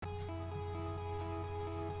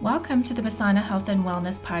Welcome to the Basana Health and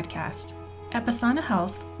Wellness Podcast. At Basana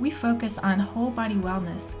Health, we focus on whole body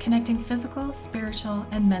wellness, connecting physical, spiritual,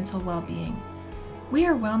 and mental well-being. We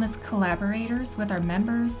are wellness collaborators with our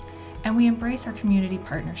members, and we embrace our community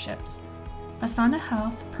partnerships. Basana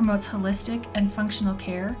Health promotes holistic and functional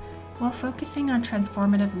care while focusing on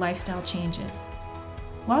transformative lifestyle changes.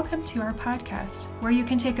 Welcome to our podcast, where you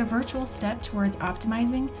can take a virtual step towards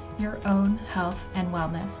optimizing your own health and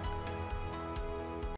wellness.